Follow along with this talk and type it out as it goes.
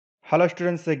Hello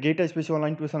students, Gate HPC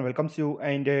Online Tuition welcomes you,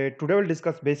 and today we'll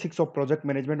discuss basics of project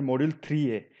management module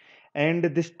 3A. And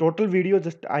this total video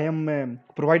just I am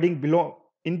providing below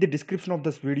in the description of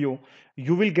this video.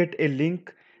 You will get a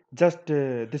link. Just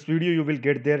this video you will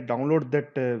get there. Download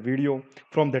that video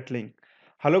from that link.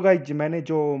 Hello guys, मैंने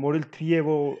जो module 3 है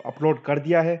वो upload कर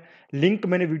दिया है। Link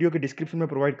मैंने video के description में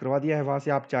प्रोवाइड करवा दिया है, वहाँ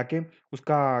से आप जाके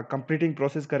उसका कंप्लीटिंग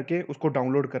प्रोसेस करके उसको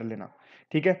डाउनलोड कर लेना।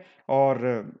 ठीक है।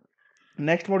 और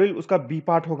नेक्स्ट मॉड्यूल उसका बी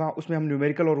पार्ट होगा, उसमें हम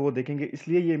न्यूमेरिकल और वो देखेंगे,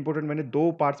 इसलिए ये इंपॉर्टेंट मैंने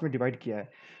दो पार्ट्स में डिवाइड किया है।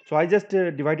 सो I just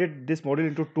divided this module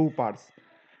into two parts.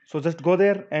 So just go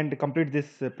there and complete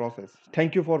this process.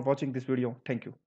 Thank you for watching this video. Thank you.